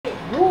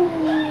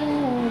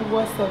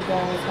up,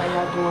 guys? How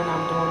y'all doing?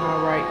 I'm doing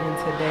all right, and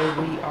today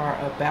we are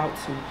about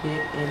to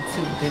get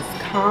into this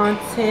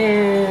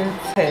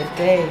content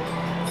today.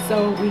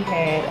 So we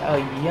had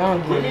a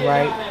youngin',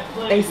 right?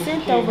 They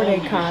sent over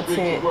their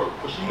content,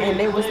 and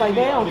they was like,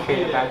 they don't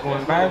care about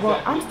going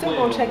viral. I'm still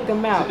gonna check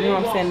them out. You know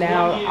what I'm saying?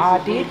 Now,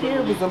 I did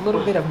hear was a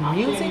little bit of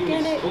music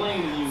in it.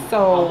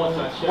 So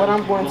what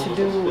I'm going to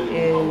do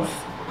is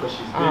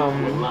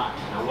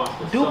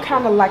do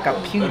kind of like a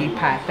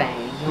PewDiePie thing.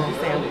 You know what I'm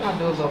saying? We're gonna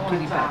do a little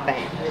PewDiePie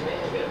thing.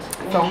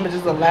 So I'm gonna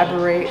just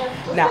elaborate.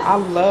 Now, I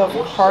love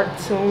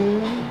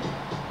cartoon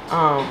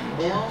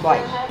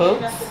like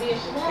books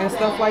and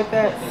stuff like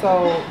that,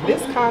 so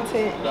this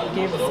content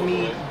gives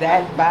me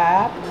that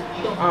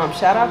vibe.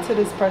 Shout out to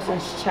this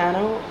person's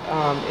channel.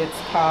 It's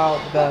called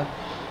the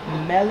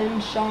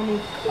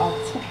Melanchonic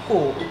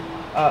Atuko.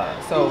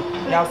 So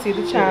y'all see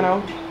the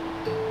channel,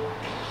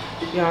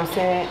 you know what I'm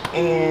saying?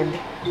 And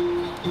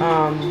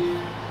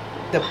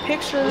the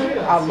picture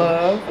I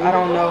love. I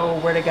don't know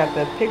where they got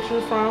the picture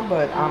from,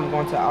 but I'm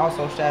going to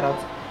also shout out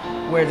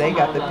where they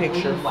got the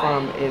picture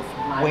from as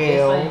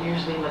well.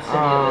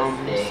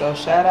 So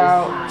shout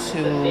out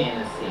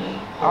to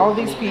all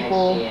these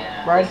people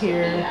right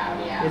here.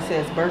 It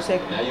says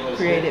Berserk,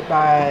 created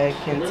by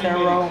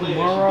Kentaro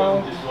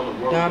Muro,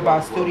 done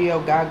by Studio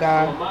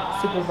Gaga,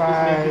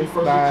 supervised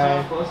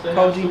by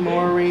Koji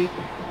Mori.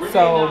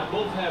 So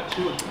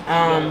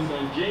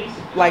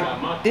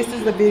like, this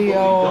is the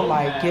video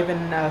like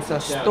giving us a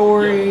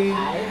story.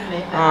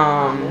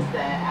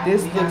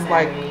 This looks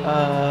like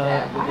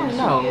I don't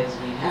know,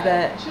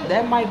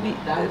 that might be,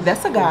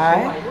 that's a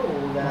guy,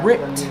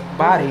 ripped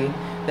body,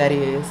 that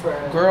is,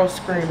 girl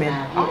screaming,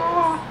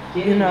 ah,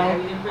 you know.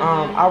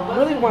 I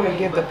really want to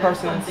give the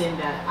person's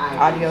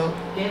audio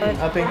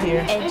up in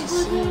here and to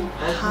see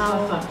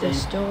how the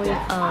story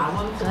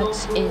of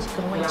Guts is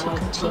going to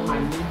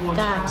continue,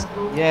 guys.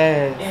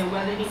 Yes.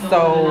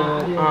 So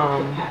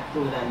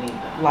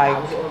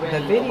like,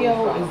 the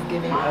video is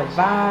giving a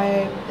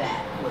vibe,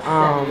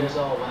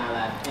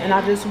 and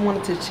I just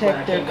wanted to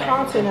check their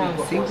content out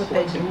and see what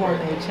they do on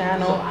their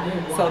channel.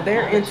 So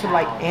they're into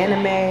like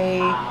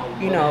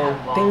anime, you know,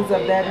 things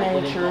of that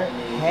nature.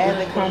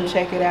 Had to come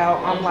check it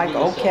out. I'm like,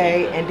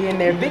 okay. And then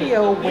their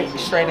video went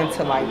straight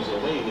into like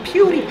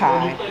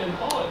PewDiePie,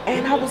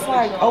 and I was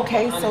like,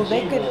 okay, so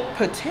they could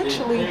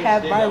potentially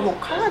have viral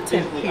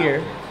content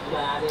here.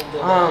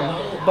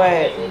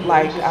 But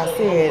like I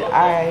said,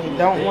 I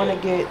don't want to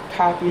get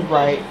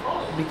copyright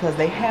because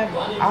they have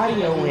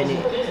audio in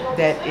it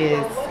that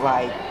is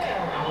like,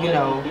 you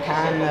know,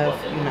 kind of,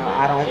 you know,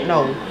 I don't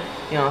know.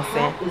 You know what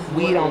I'm saying?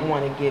 We don't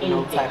want to get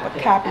no type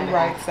of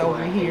copyrights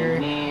over here.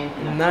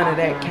 None of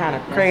that kind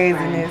of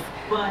craziness.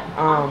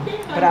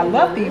 But I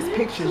love these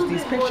pictures.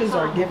 These pictures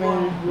are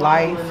giving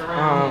life.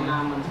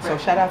 So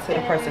shout out to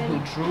the person who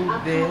drew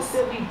this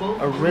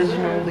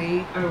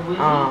originally.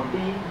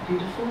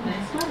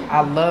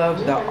 I love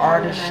the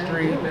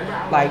artistry.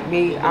 Like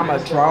me, I'm a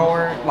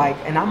drawer. Like,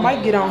 and I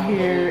might get on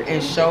here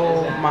and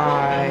show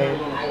my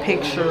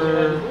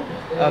picture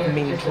of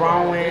me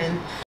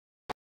drawing.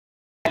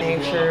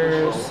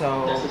 So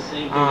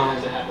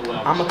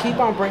I'm gonna keep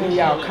on bringing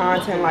y'all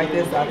content like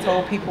this. I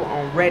told people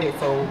on Reddit,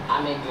 so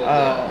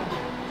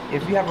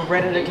if you have a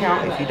Reddit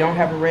account, if you don't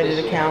have a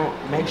Reddit account,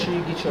 make sure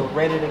you get your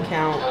Reddit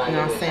account. You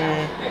know what I'm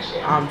saying?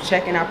 I'm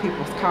checking out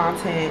people's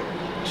content,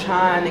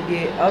 trying to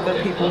get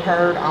other people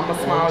heard. I'm a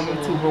small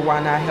YouTuber, why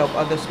not help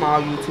other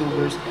small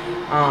YouTubers?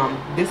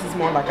 This is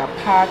more like a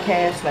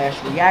podcast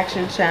 /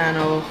 reaction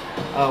channel.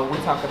 We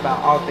talk about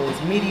all things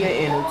media,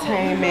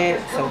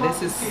 entertainment. So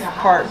this is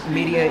part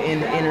media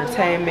and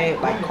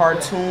entertainment, like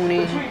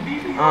cartooning.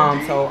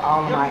 So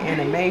all of my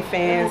anime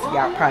fans,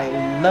 y'all probably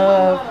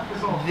love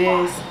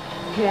this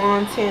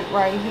content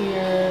right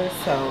here.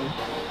 So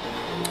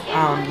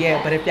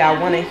yeah, but if y'all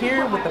want to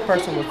hear what the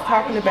person was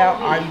talking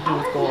about, all you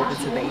do is go over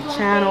to their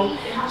channel,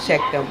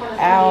 check them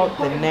out.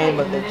 The name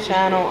of the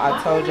channel,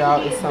 I told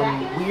y'all, it's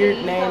some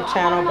weird name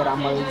channel, but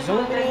I'm gonna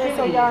zoom it in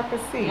so y'all can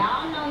see.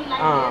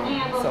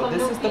 So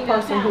this is the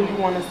person who you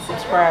want to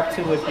subscribe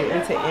to if you're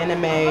into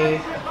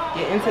anime,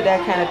 you're into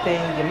that kind of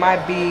thing. You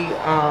might be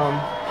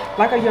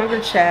like a younger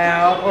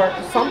child, or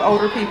some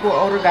older people,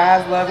 older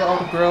guys love it,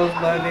 older girls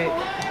love it.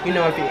 You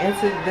know, if you're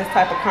into this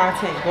type of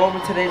content, go over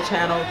to their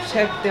channel,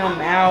 check them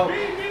out,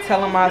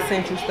 tell them I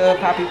sent you stuff,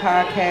 PAPI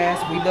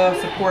Podcast. We love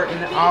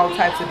supporting all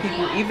types of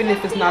people, even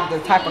if it's not the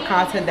type of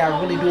content that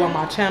I really do on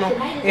my channel.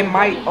 It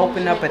might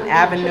open up an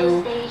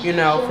avenue, you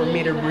know, for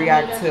me to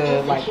react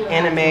to like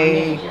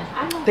anime,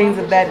 things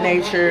of that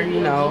nature,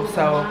 you know.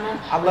 So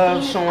I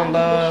love showing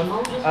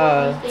love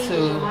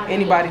to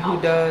anybody who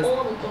does,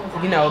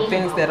 you know,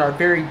 things that are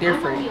very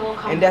different,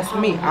 and that's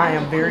me. I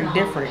am very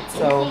different.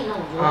 So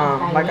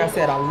like I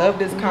said, I love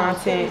this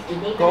content.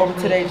 Go over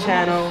to their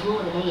channel,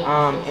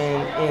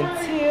 and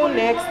until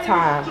next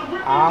time,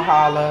 I'll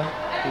holla.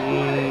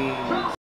 Peace.